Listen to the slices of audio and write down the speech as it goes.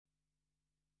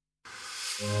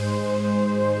The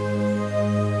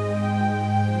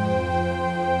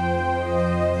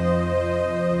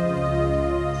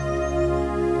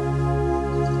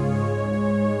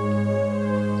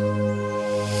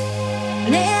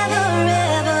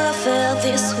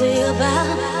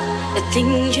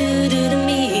things you do to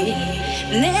me,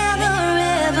 never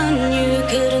ever knew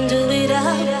couldn't do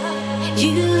without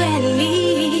you and me.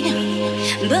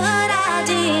 But I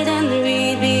didn't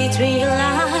read between your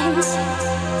lines,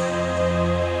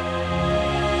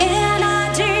 and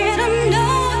I didn't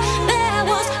know there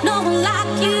was no one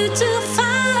like you to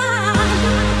find.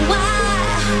 Why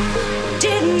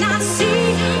didn't I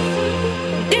see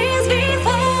this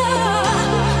before?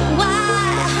 Why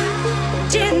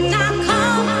didn't I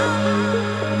come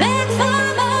back for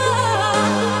more?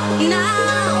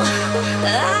 Now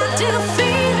I do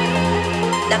feel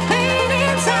the pain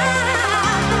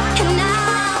inside, and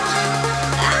now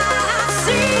I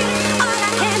see all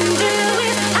I can do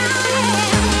is hide.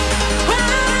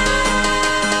 All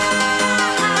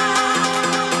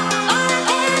I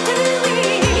can do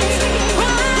is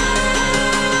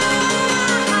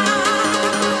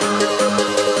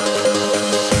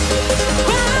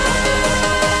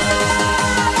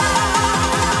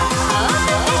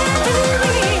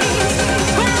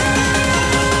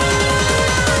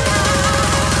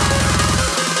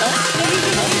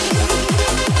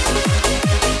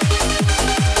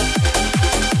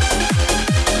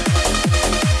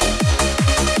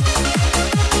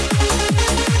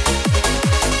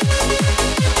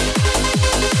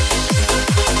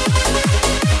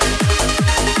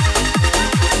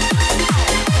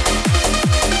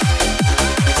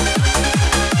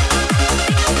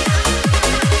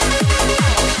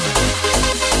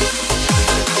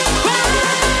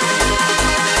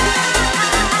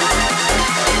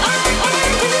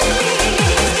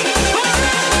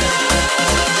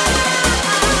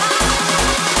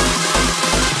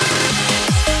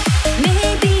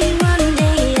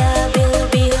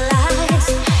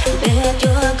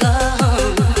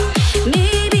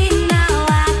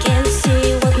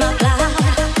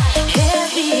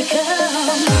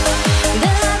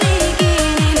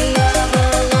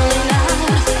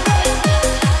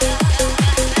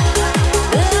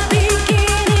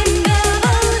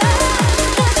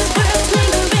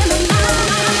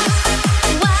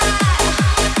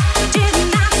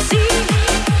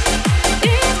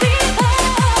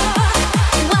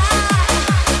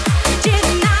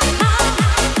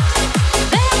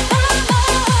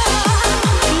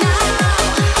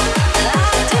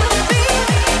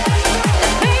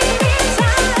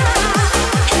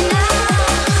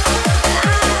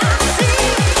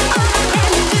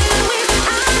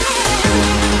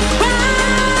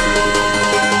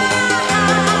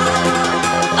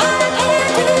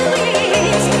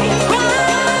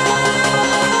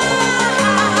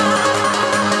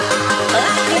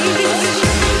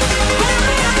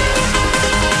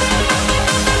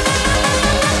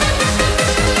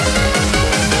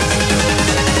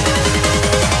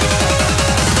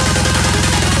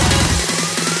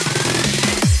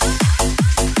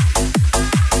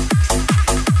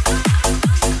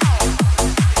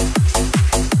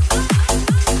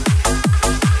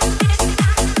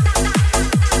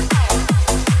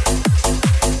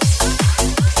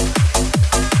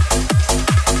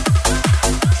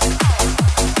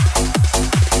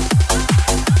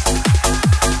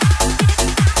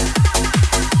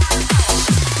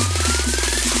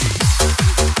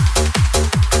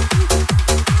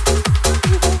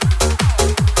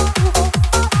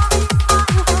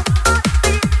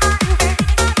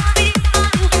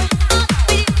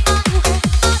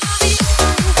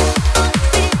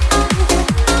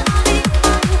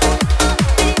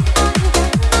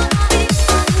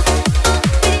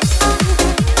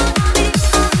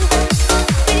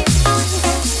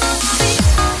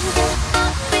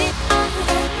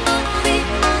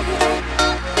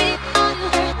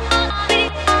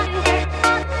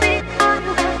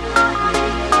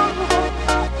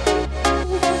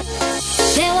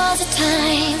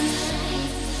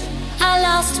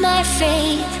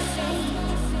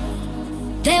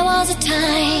There was a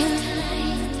time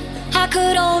I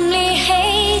could only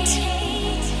hate.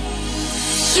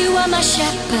 You are my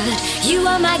shepherd, you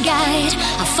are my guide.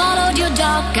 I followed your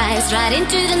dark eyes right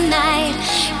into the night.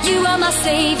 You are my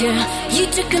savior, you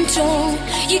took control.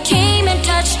 You came and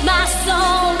touched my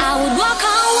soul. I would walk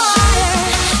on water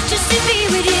just to be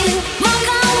with you. Walk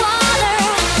on water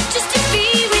just to be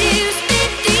with you.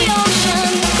 Split the ocean,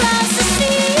 cross the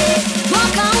sea.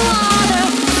 Walk on water,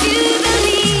 you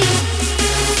believe.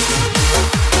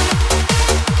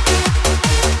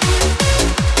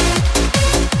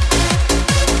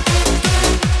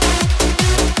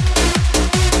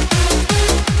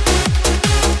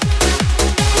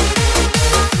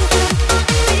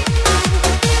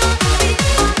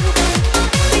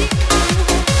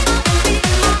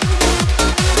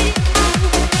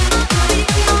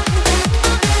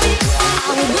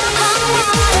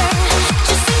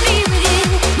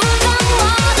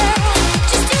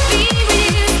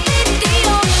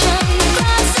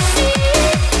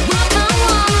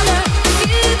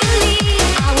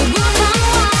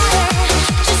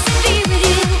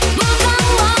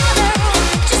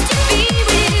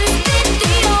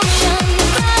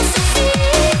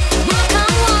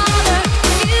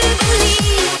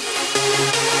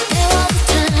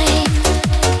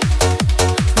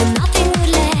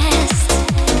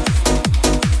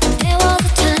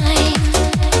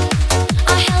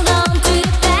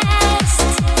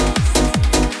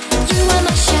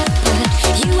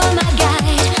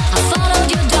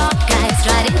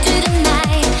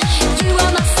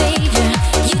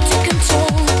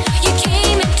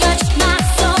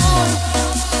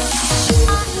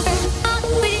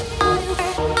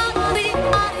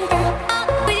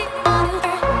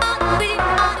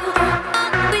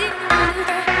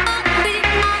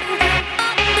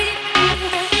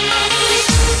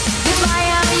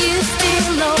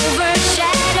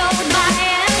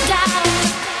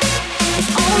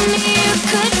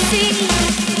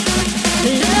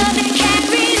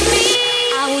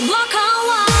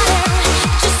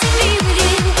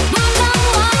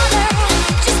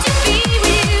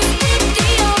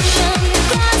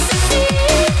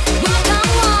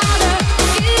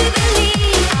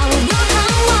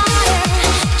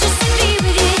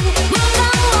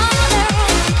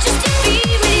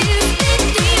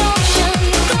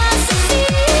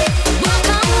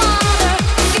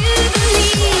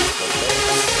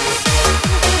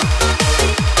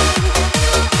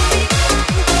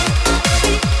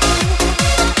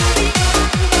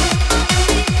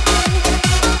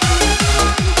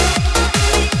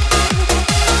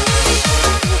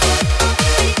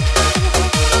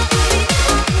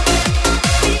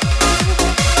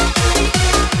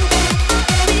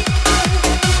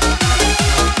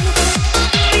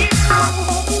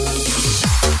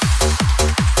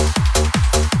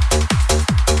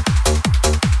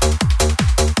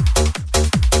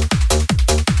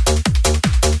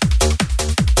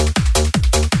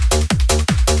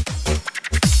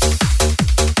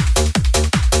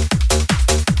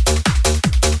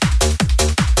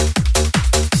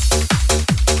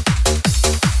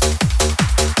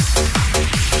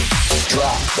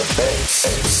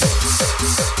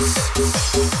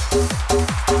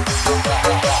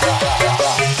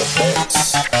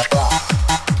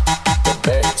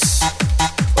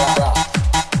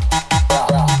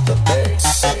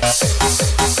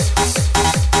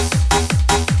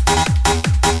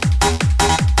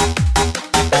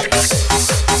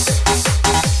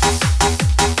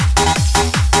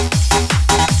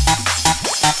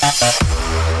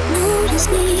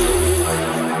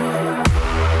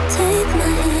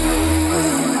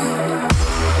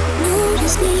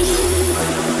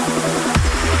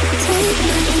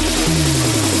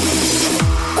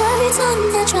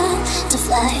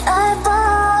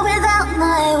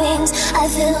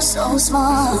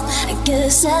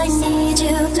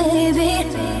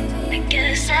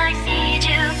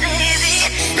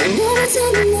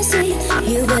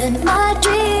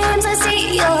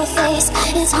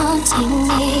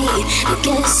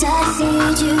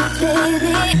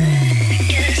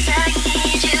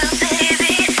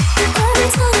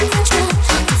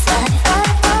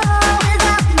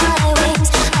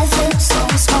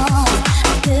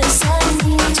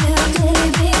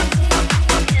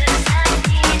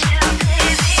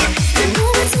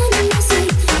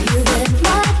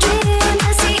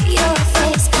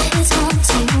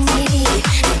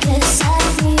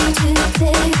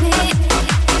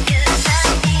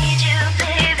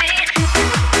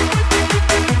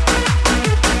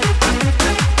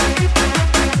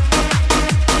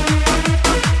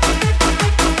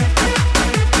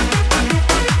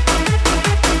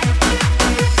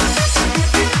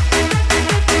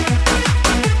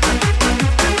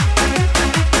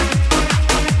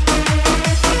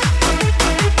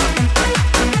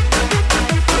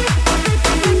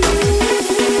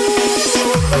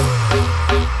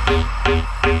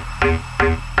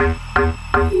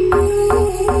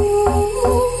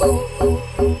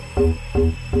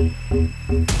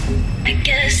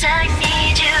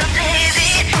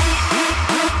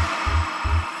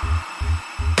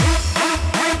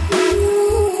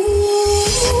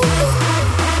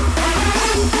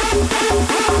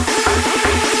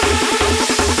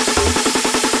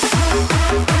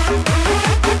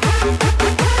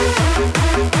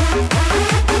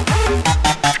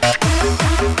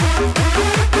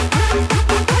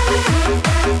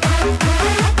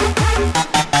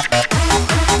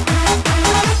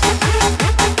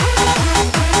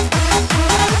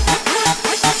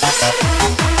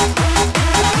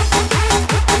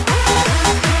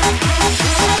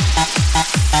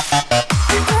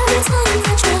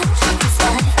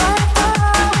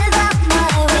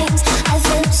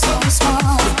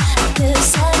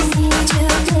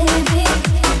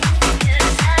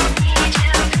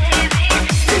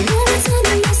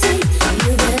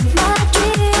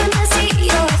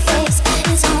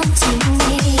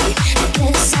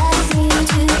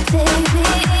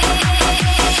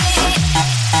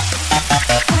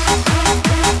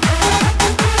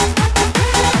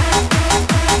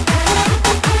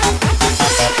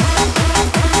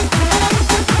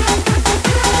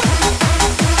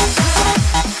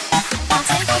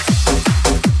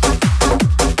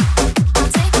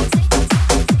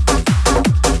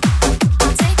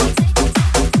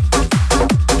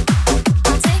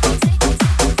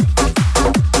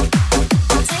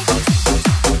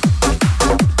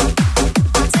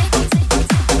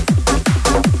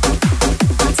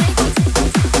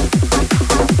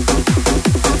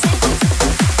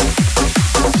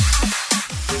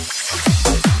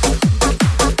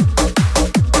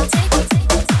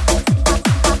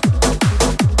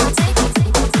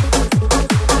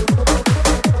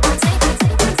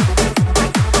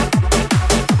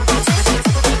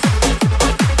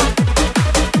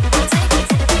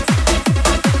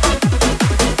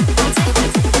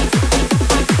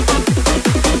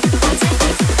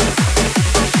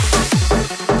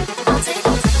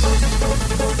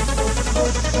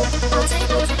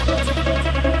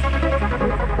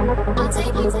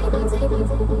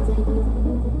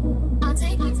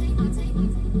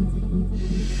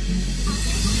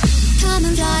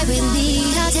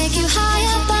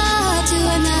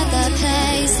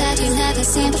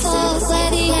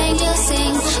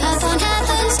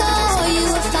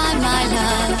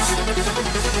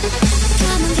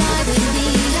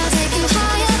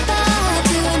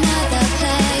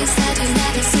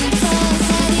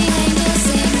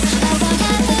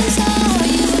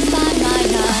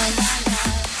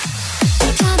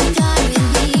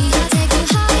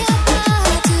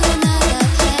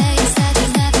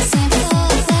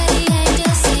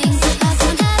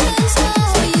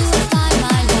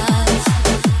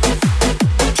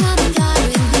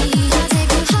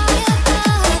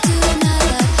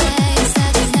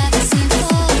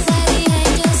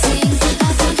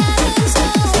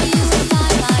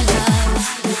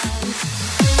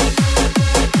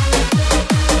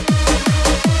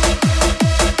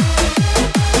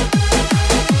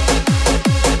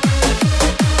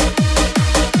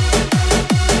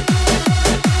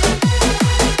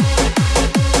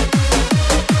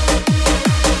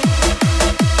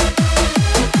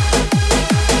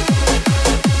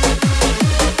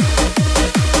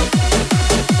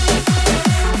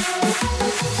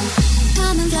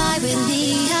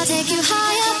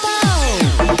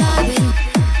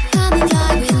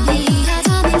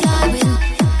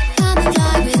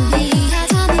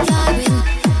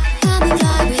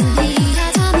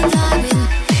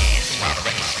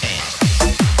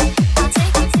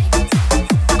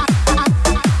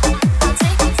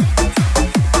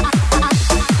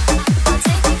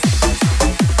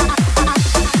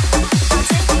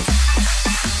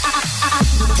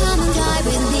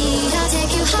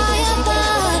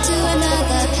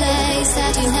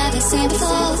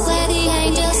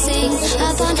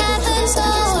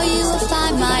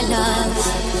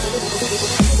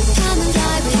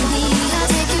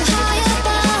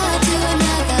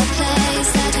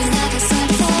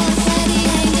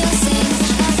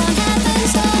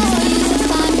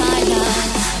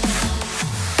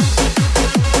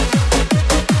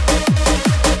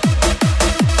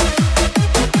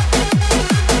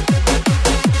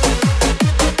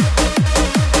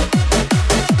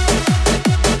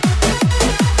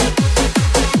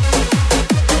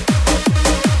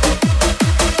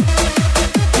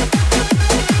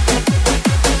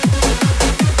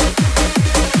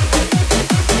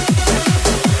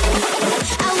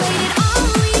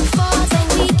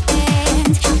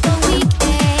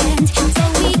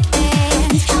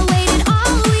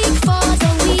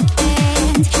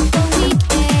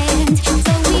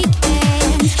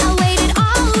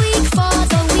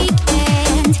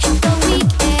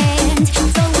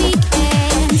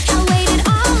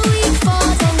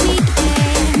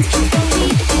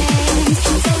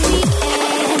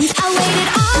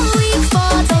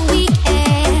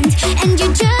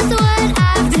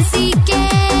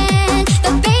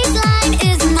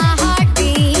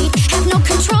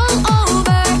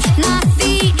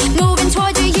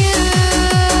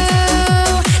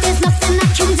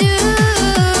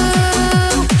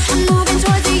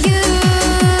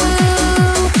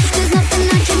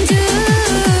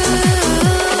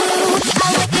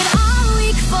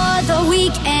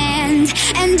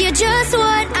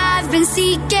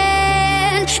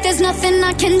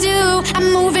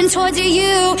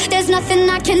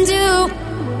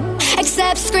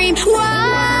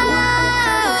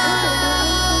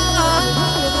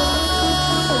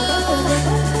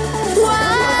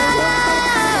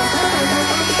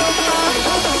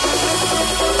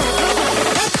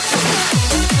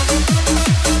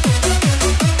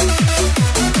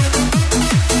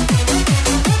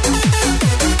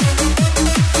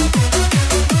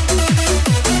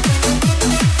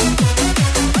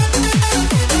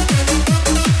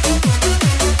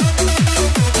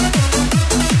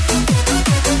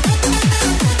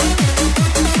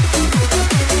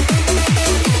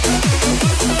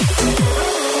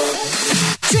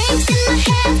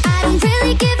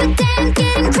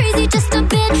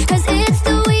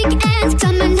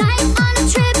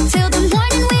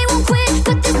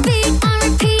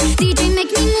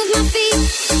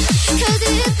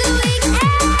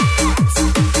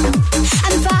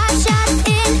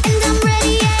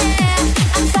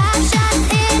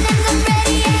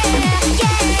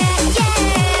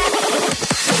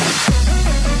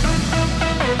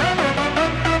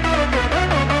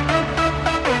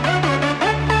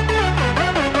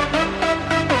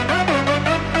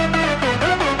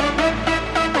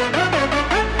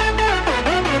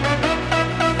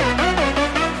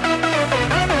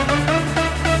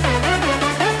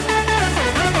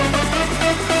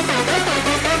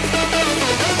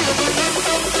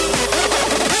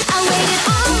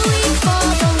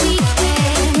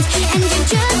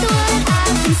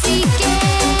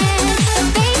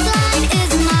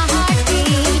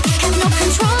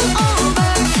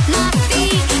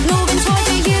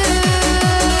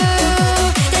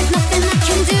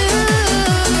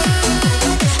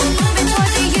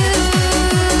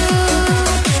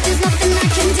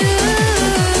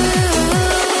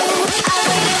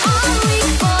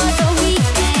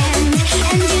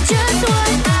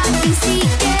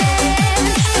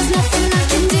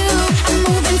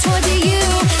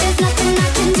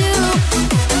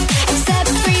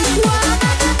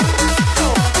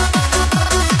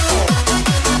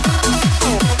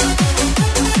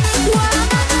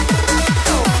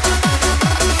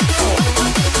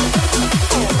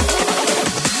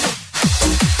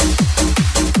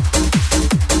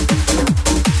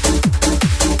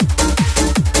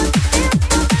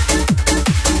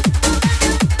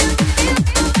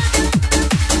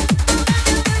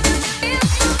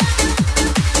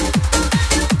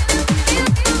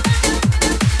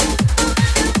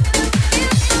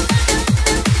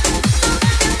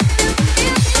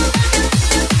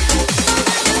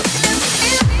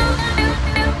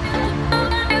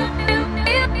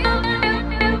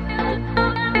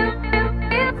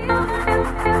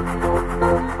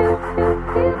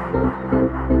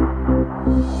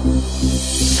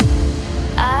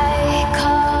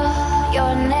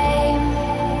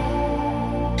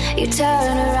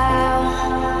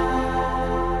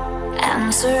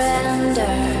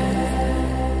 surrender.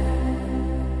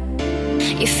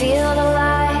 You feel the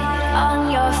light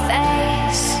on your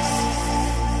face.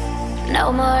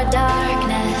 No more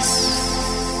darkness.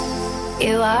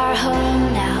 You are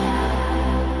home now.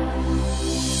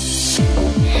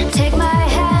 Take my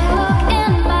hand, look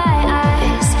in my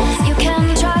eyes. You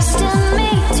can trust in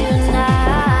me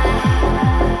tonight.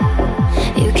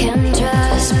 You can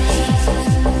trust me.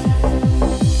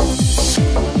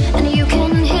 And you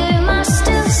can hear my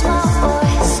still small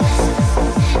voice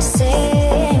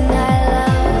saying I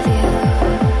love you.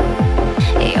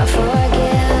 You're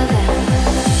forgiven,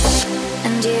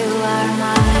 and you are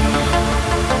mine.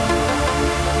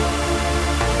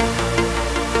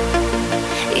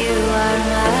 You are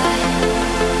mine.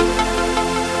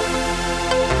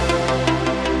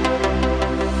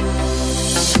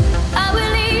 I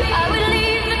will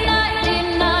leave the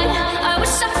 99. I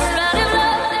would suffer out of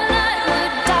love and I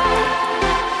would die.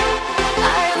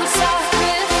 I would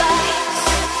sacrifice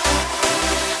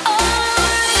all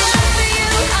for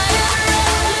you. I am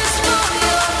reckless for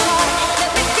your heart.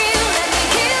 Let me feel, let me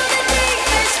heal the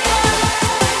deepest part.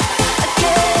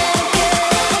 Again,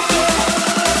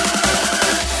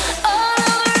 all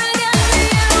over again for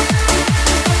you.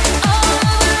 All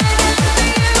over again for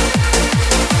you.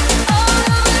 All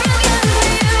over again for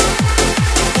you.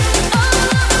 All over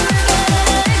again,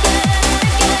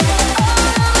 all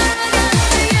over again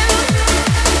for you. All over again for you.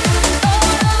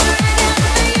 All over again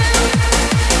for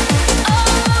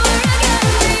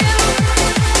you.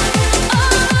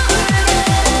 All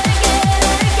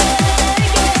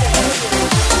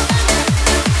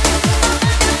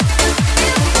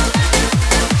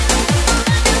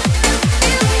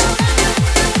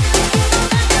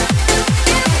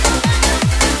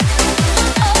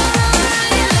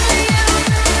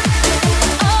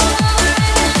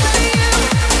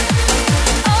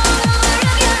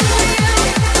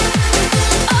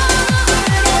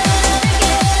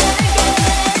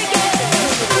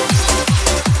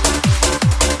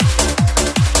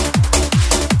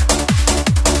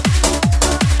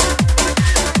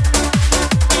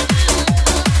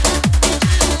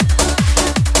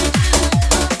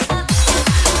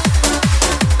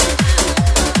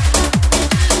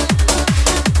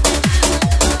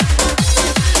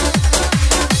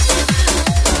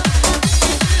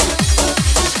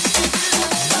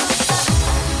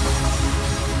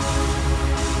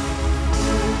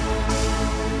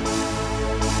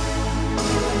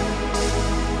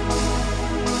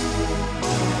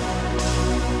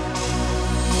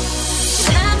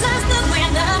sometimes the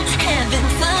wind I'm having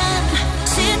fun.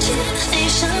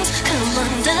 Situations come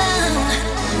undone.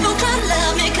 Don't try to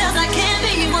love me 'cause I can't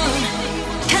be one.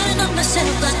 Counting on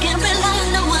myself, I can't rely on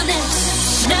no one else.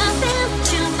 Nothing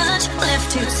too much left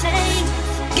to say.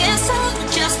 Guess I'll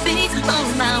just be on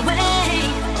my way.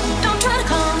 Don't try to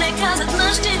call me 'cause it's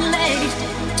much too late.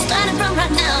 Starting from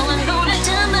right now, I'm gonna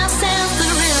tell myself the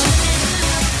real.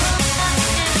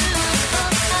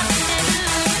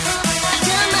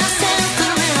 Tell myself the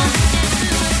real.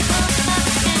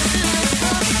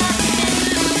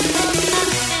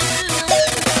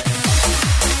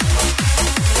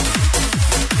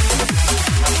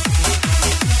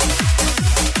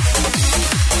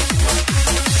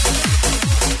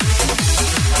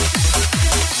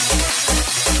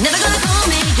 Never gonna call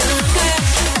me your girl.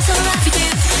 That's alright for you.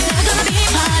 Never gonna be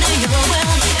part of your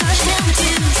world. Hush, tell me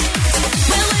too.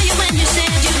 Where were you when you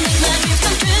said you'd make my dreams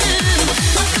come true?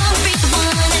 Not gonna be the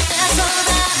one if that's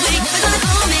alright with you. Never gonna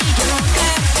call me your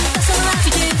girl. That's alright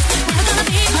for you. Never gonna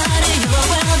be part of your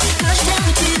world. Hush, tell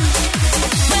me too.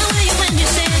 Where were you when you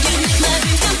said you'd make my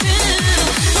dreams come true?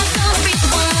 Not gonna be the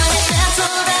one if that's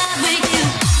alright with you.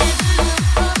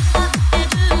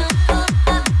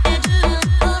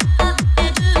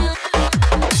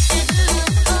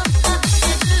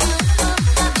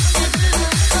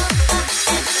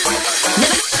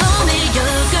 Never call me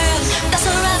your girl, that's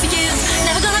alright for you.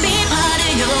 Never gonna be part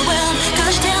of your world,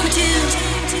 'cause you tell me to.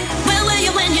 Where were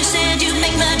you when you said you'd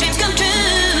make my dreams come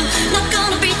true? Not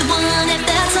gonna be the one if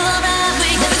that's alright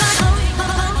with you. Never gonna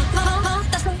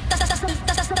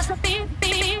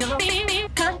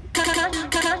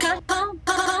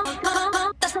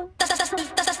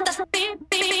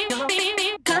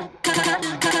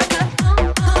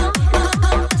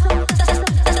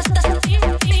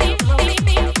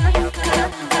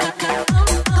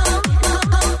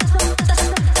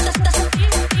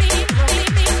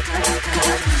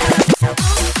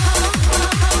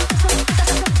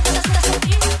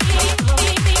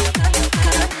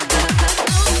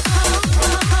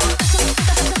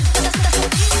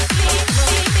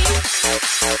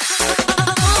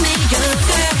call me your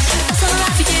girl, that's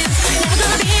alright for you. Never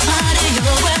gonna be part of your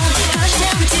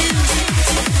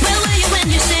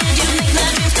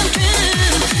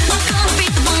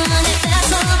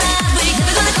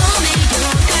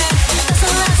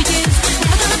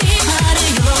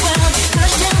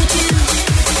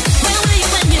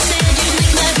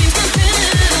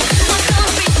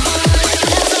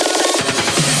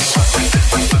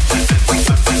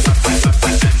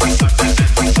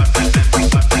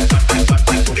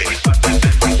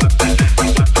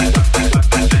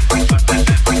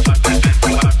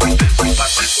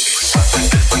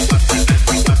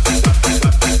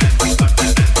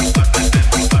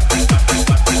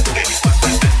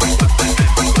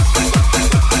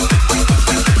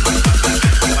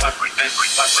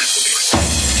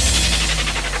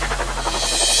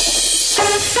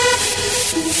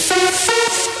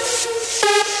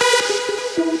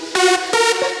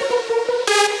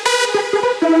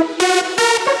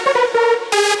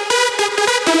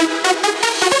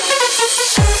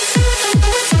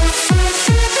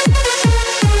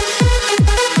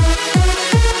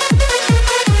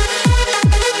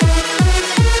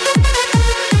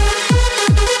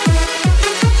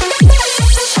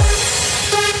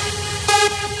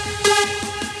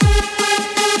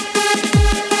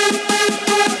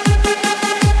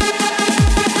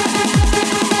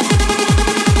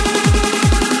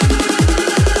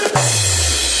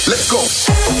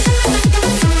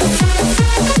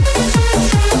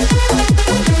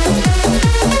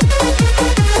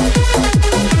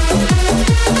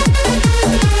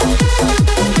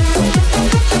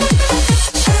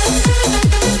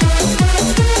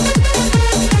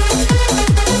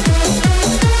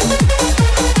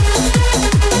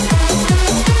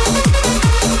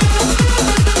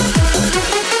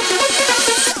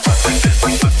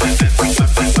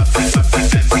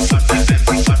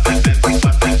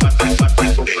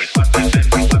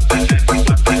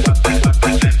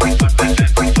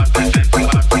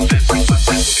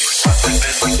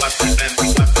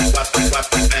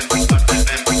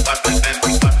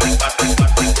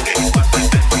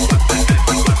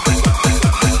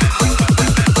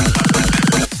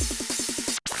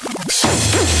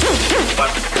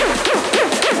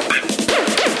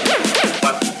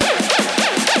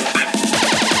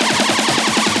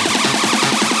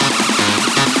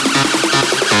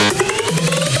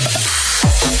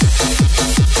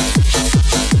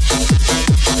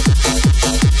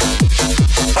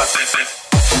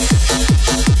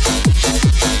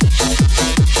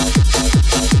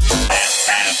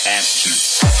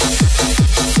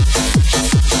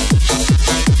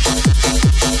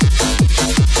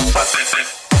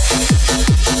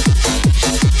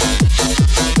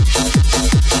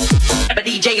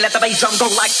Let the bass drum go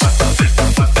like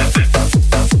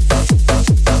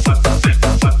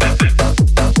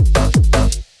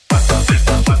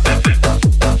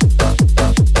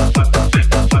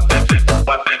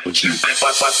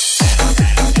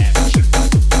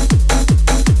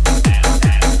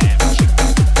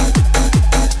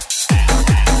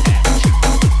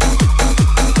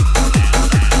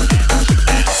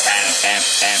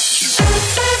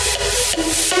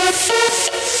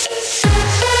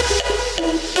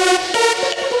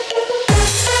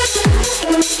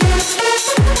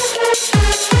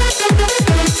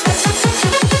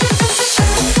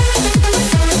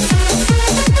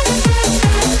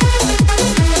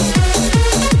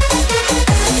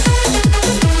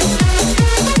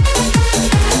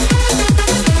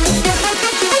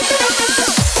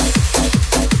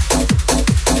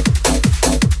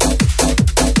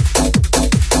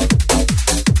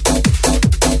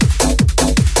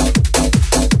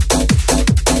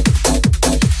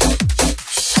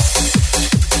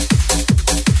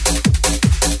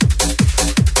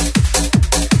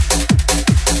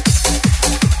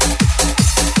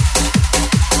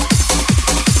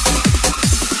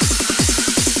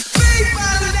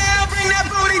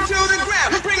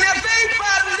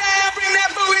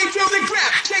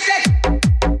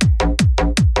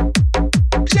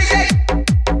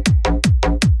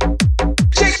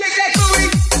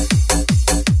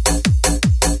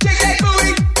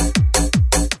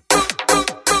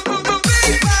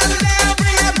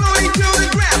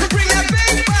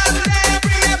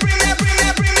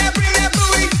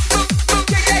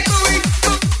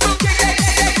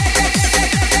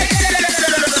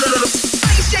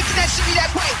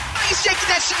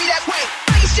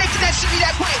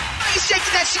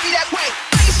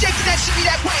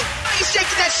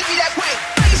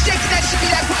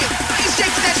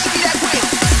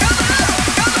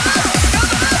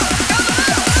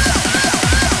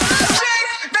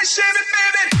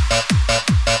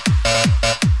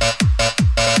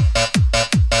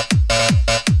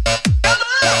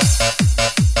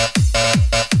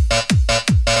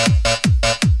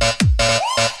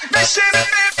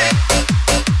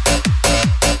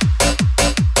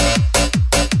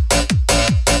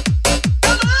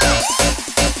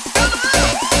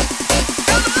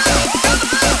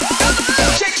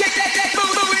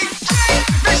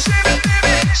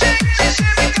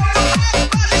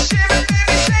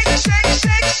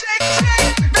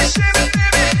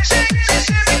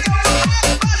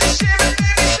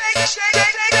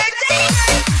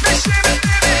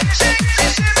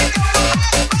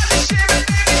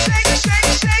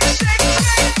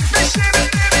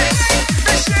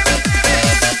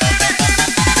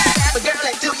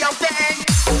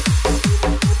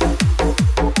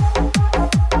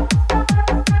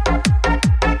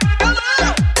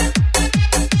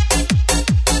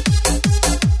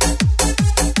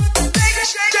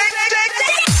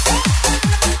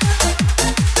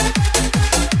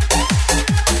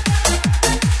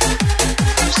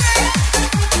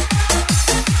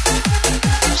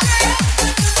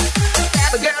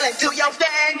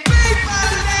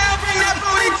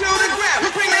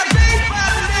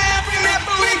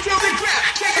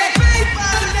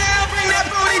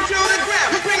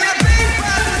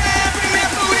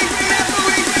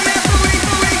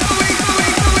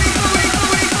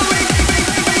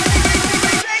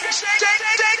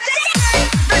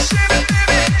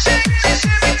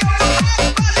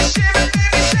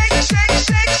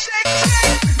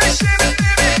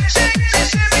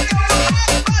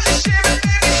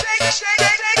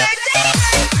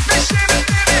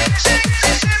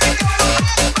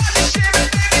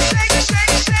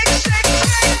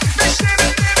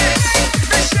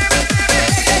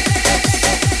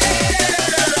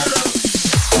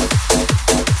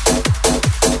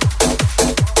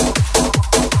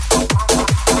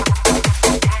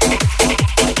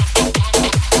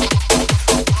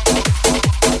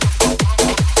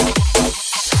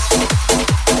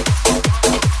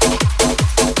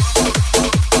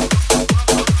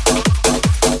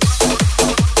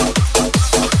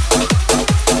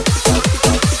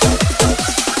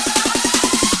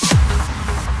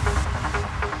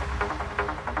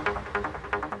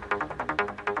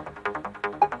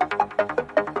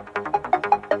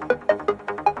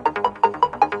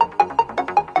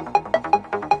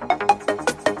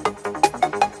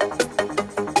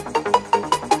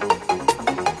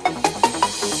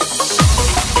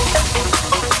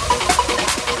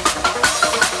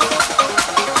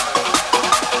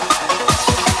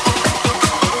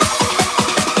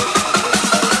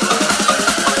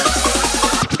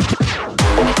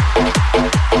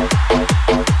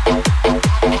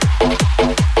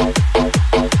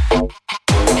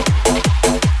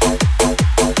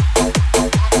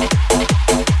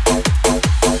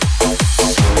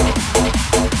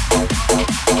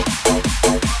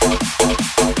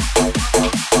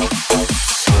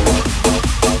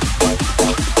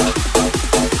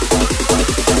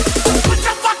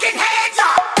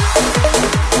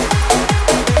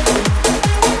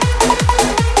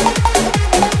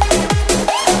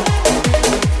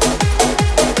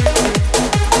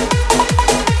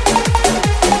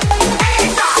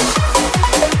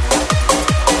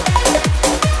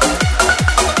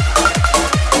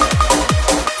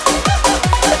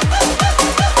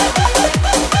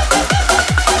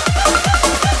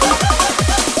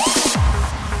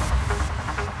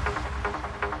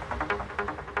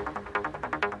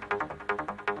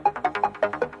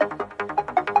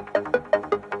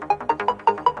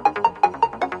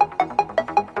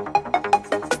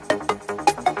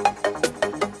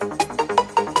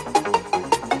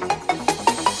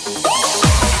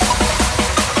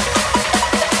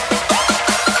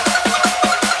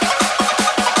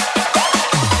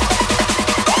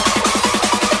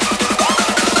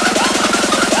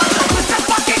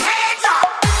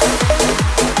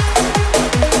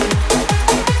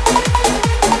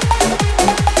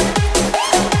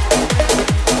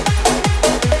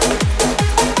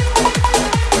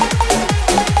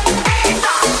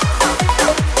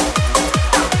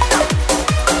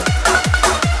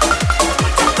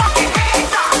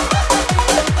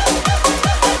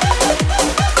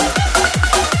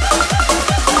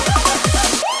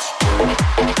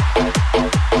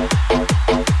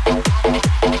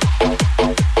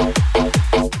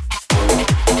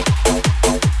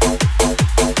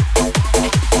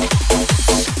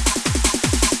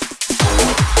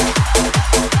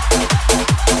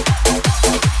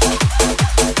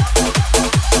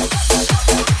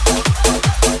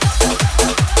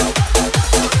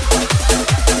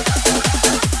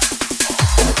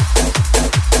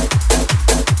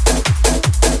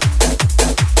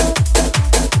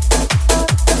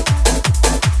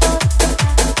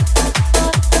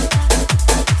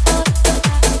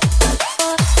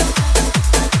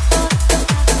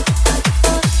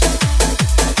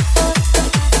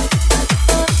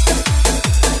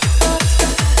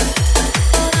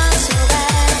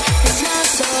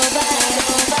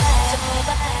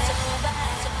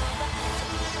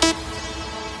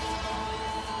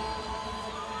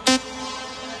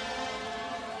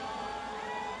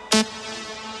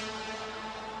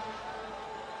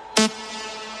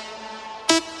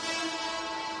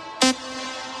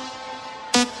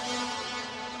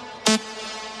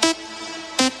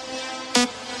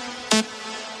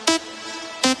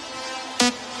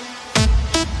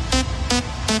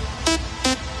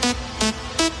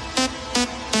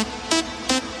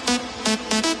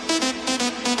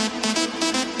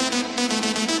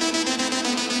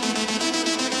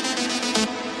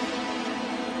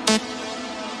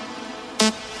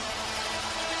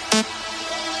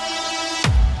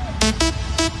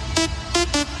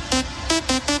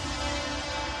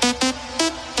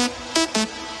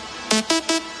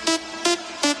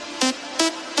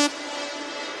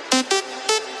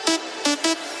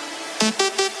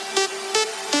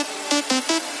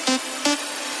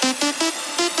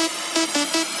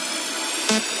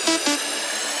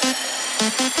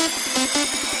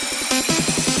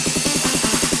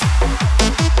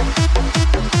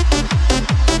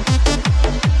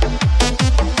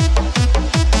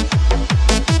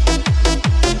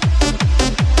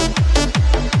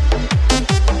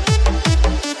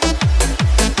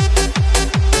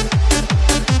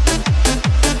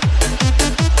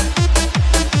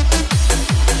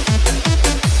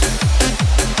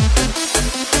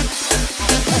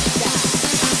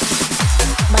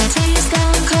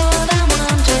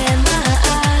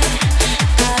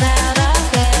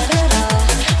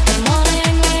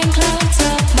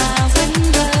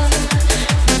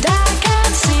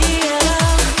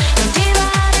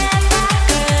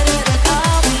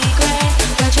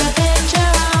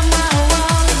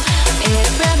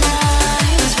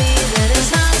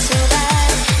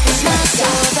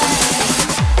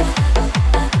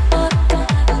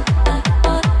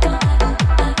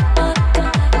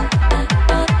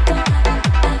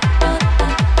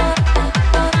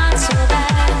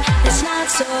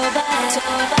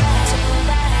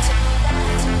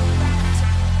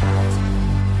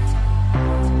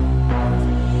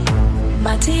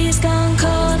tea's gone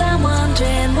cold, I'm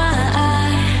wondering why I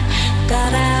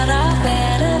got out of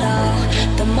bed at all.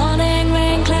 The morning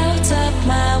rain clouds up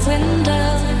my window,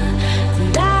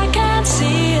 and I can't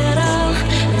see it all.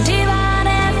 And even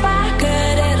if I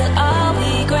could, it'll all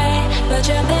be great. But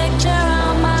your picture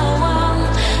on my wall,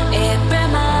 it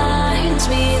reminds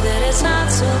me that it's not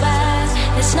so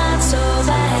bad. It's not so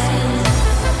bad.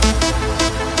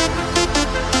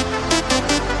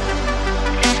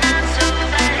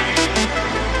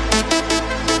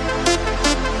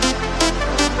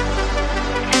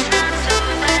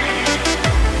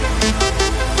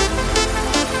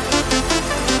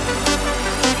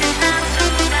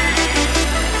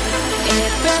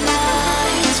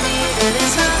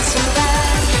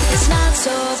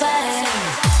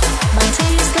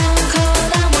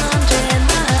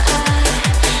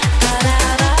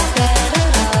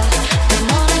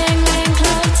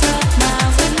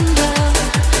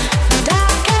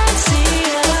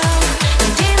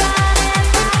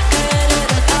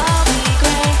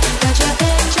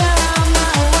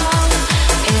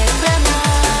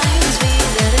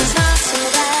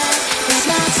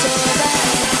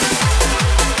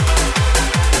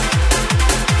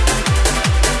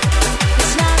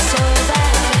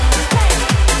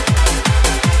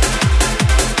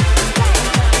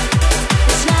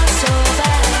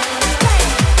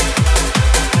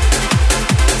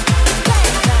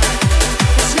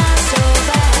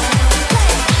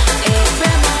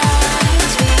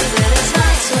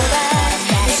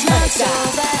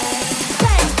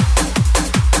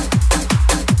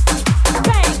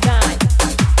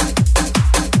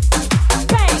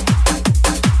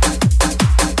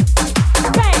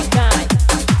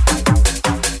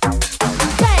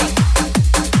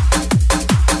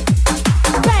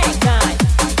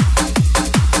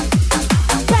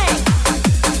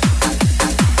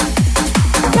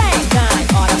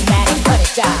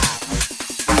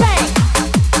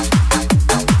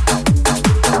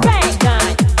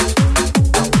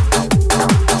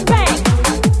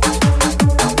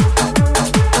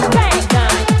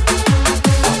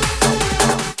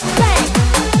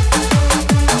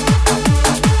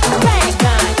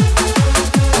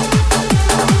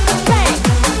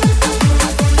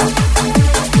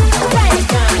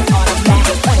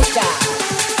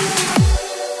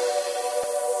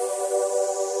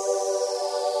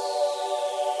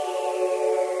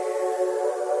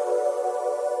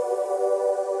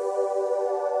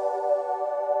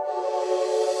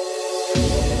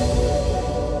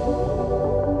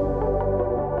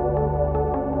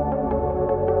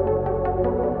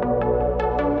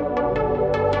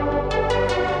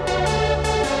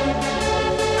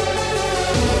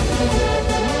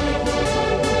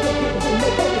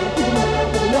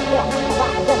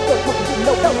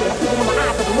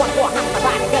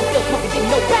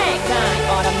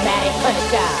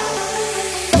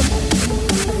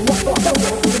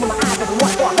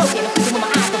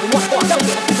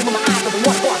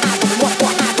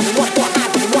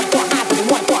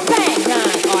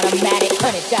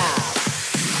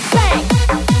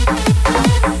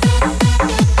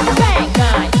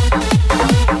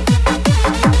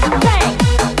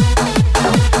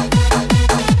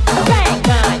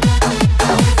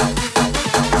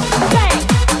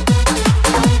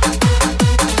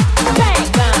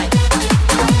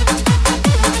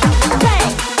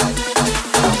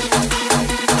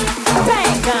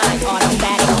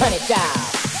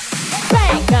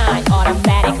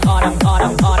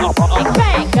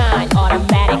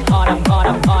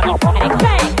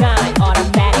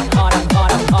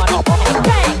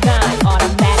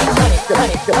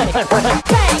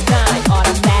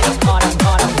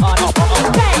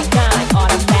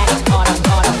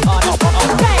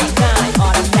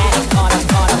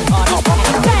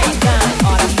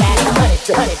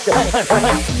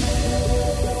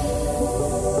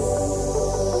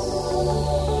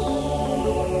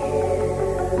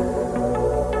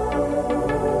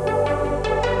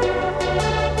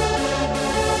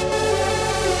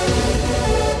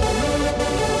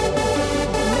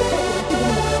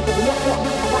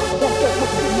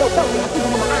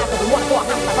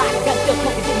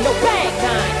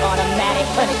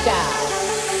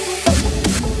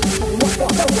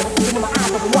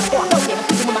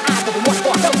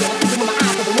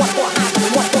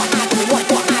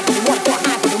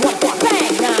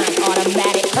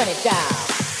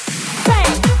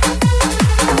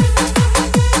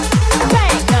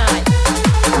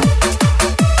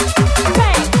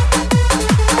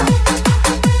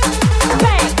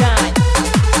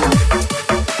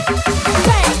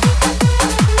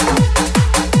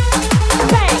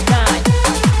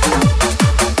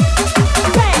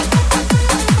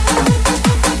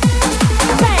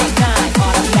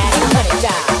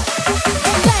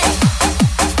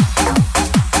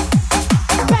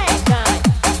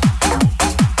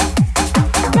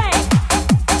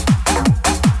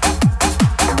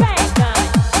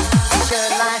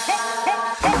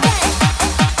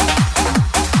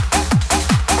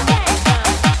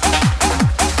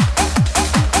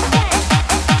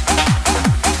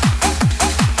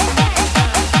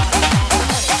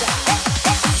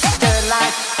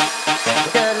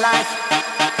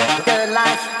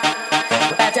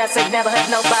 Fantastic, never had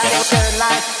nobody. Good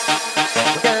life,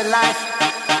 good life,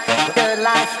 good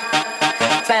life.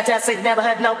 Fantastic, never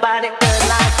had nobody. Good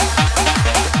life.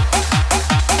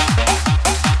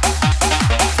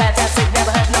 Fantastic,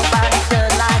 never had nobody.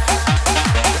 Good life.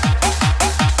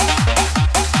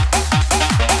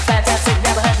 Fantastic,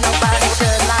 never had nobody.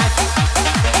 Good life.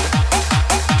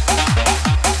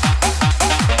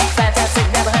 Fantastic,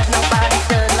 never had nobody.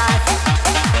 Good life.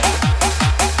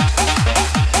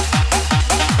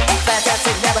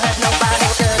 Fantastic, never had nobody.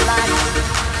 Good life.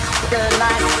 Good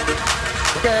life.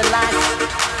 Good life.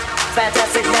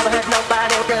 Fantastic, never had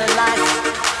nobody. Good life.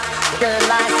 Good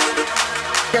life.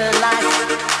 Good life.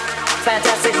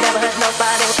 Fantastic, never had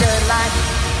nobody. Good life.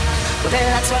 Well, then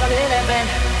that's what I'm living.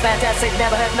 Fantastic,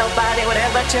 never had nobody.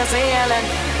 Whatever chills the yelling.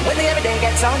 When the everyday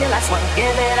gets on your last one,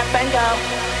 give it up and go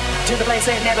to the place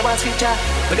in everyone's future.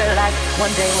 The good life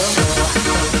one day will know.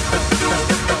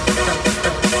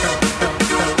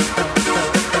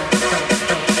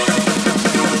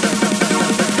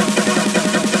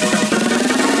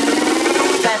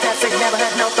 Fantastic, never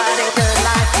had nobody. Good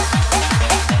life.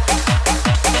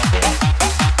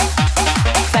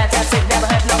 Fantastic, never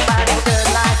had nobody. Good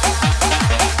life.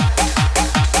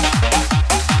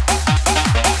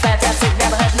 Fantastic,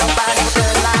 never had nobody.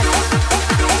 Good life.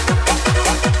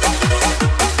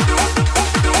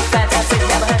 Fantastic,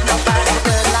 never had nobody.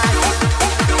 Good life.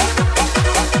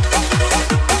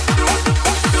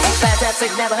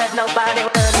 Fantastic, never had nobody.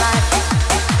 Good life.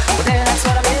 Well, then that's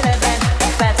what I'm living.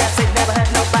 Fantastic, never had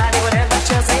nobody. Whatever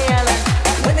chills the yelling.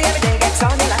 When the everyday gets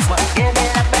on your last one, give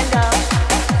it up and go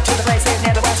to the place in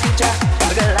everyone's future.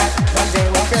 A good life, one day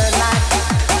will good life.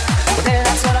 Well, then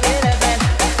that's what I'm living.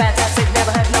 Fantastic,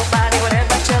 never had nobody.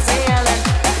 Whatever chills the yelling.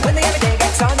 When the everyday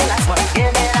gets on your last one,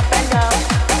 give it up and go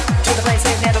to the place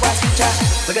in everyone's future.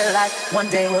 A good life, one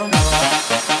day will know.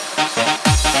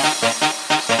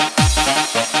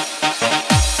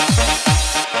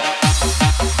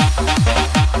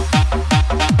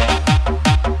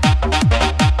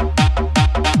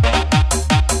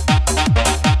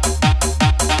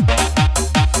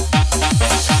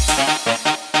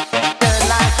 Good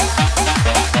life.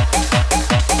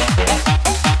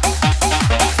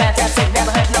 Fantastic,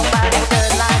 never had nobody.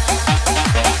 Good life.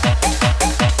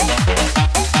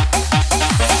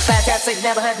 Fantastic,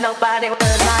 never had nobody.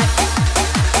 Good life.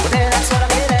 Well, then that's what I'm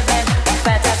living.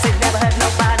 Fantastic, never had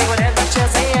nobody. Whatever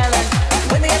chills the yelling.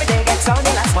 When the everyday gets on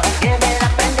your last one, give it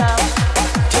up and go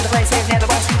to the place in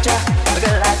everyone's future. A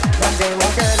good life, one day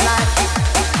will good life.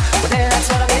 Well, then that's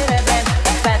what I'm living.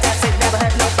 Fantastic, never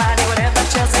had nobody. Whatever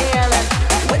chills the yelling.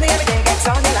 When the everyday gets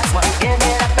on your last one, give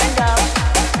it up and go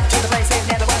to the place in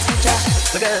everyone's future.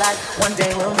 A good life, one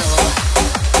day will know.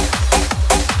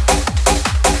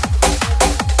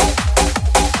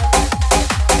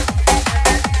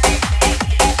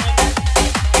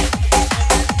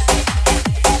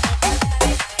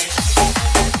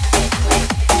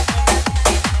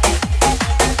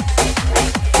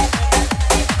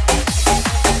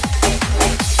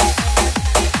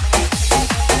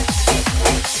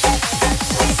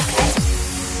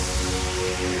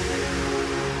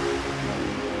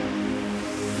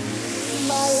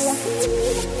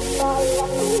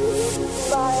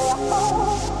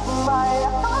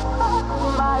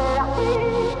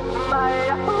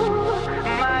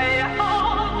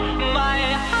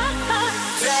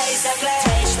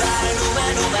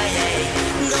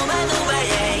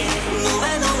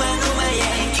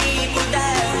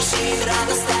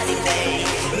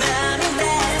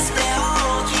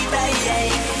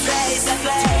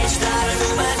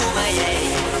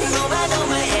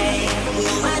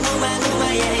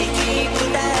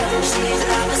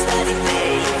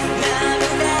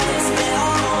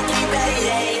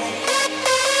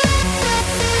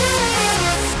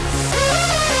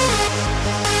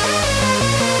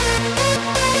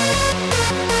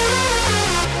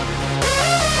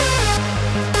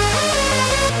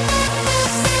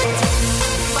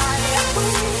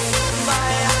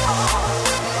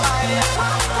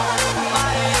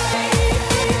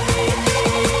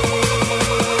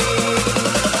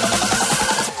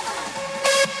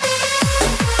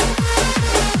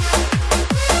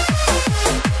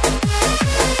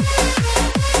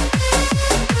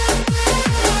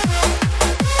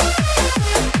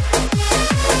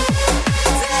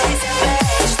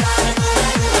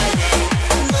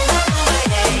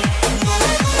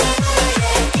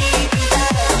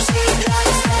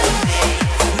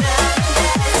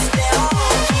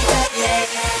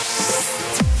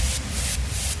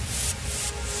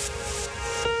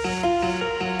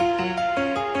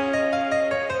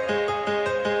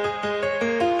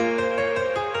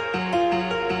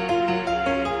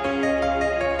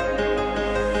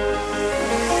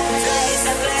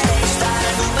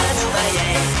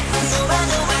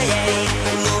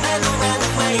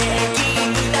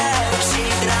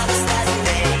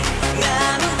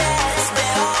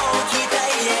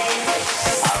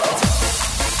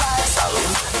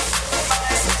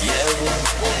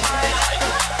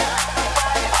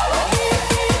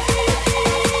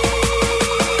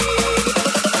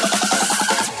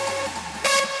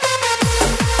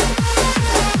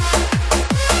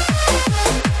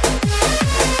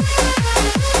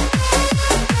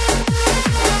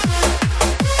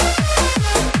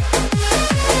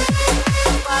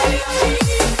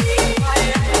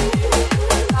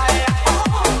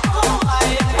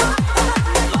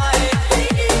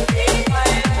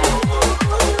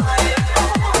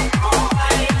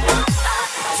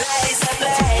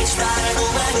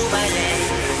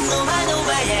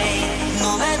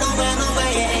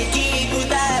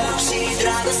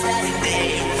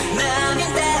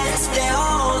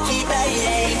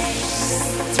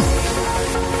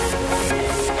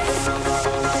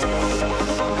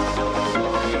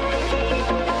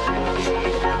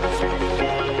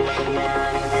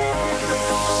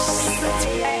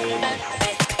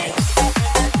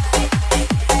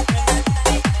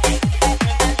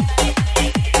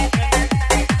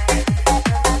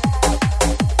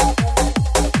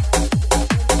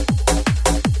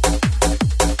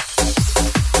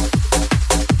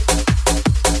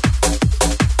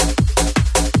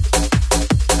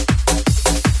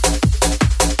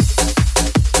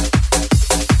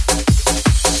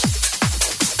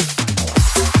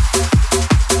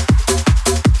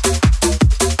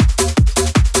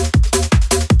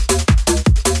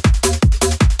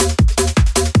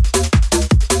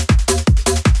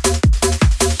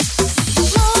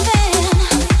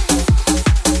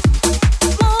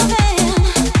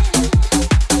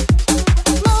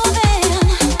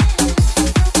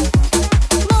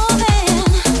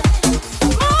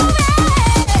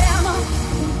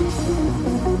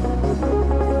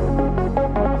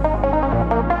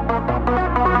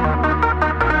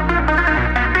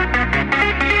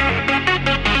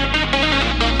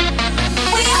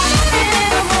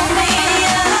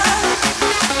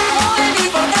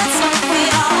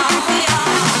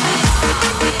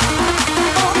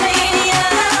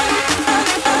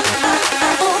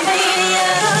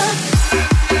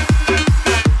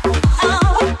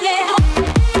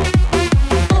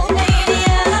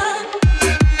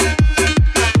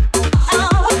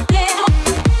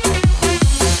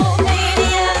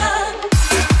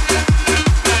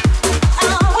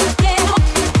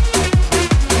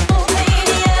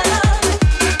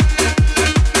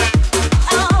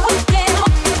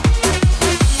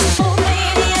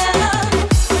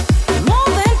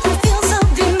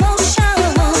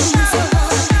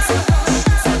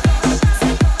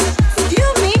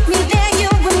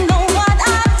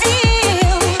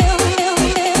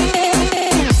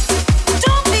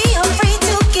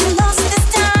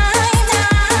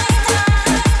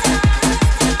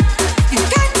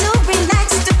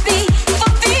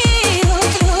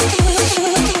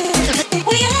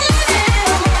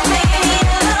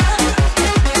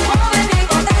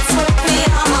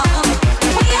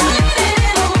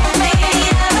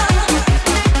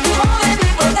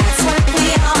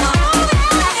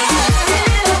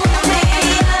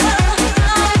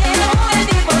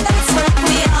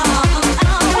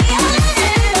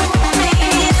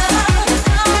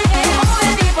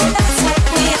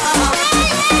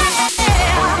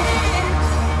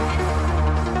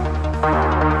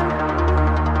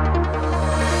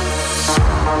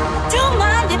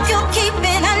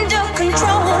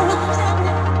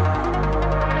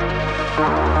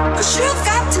 'Cause you've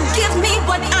got to give me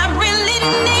what I really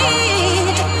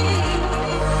need.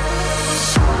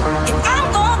 If I'm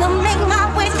gonna make my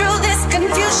way through this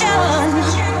confusion,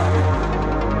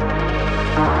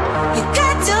 you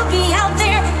got to be out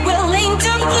there willing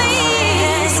to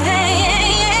please.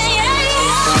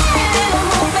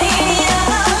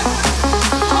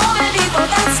 More people,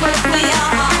 that's what we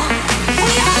are.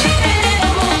 We are living in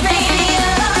a mania.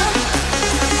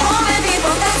 More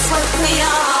people, that's what we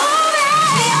are.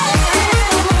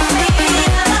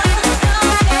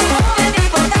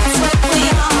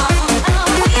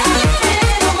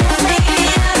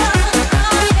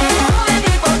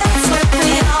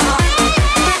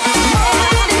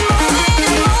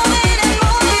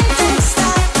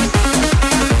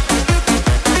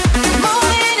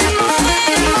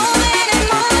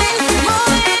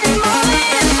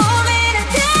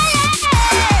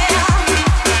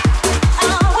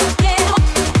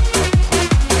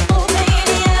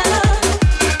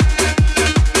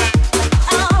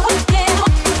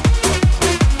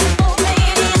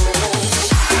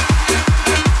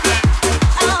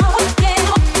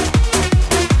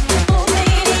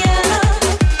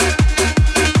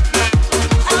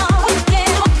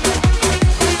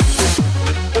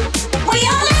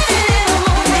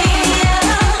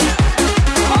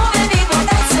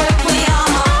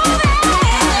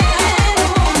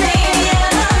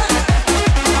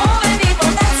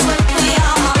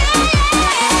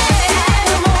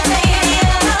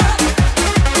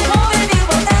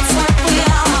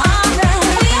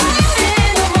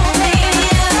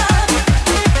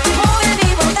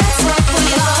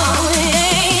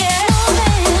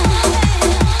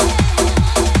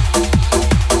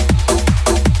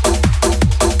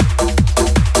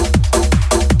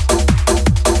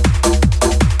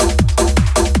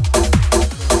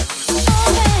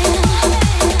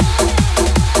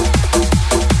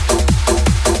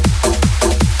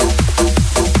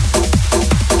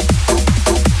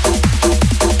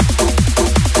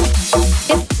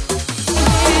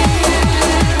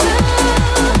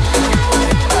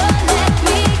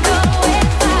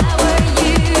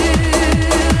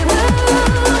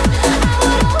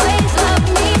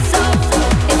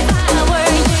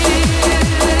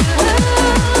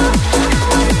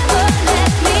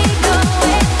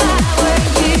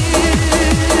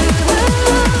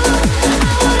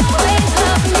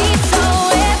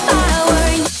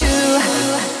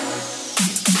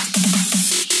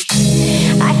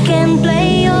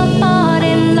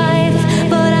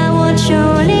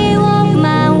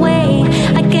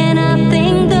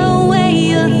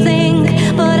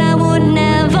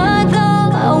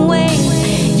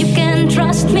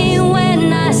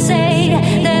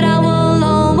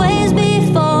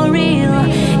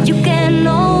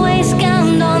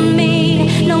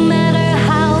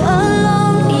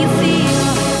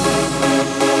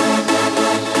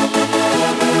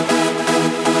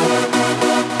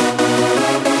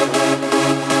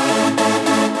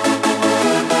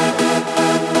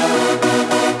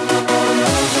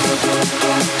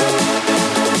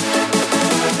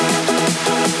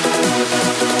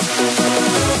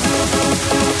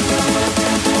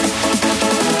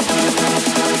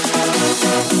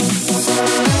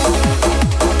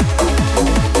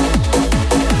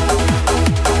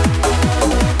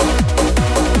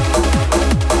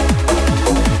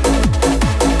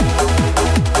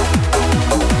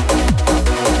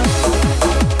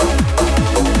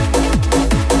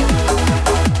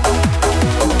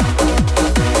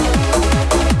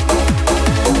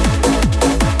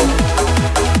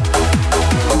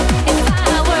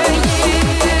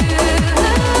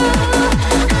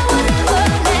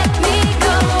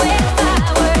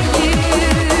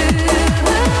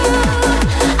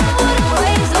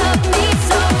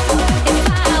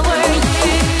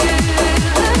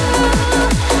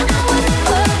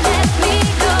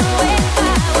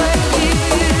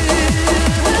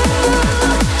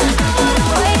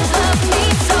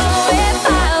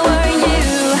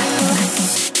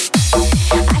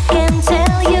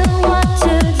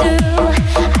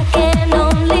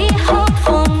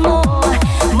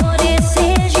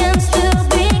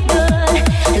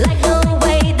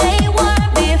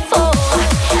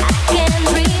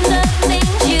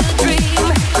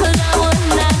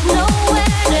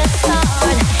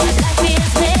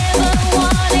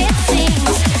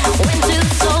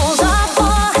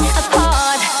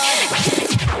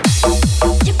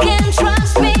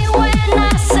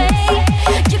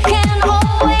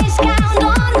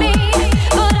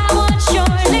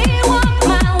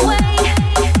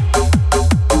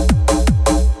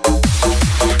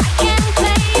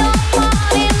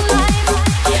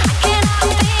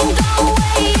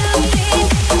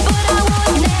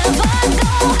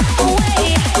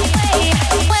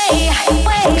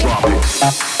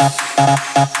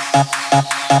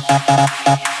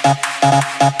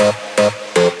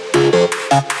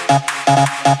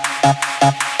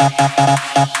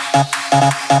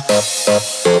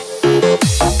 life.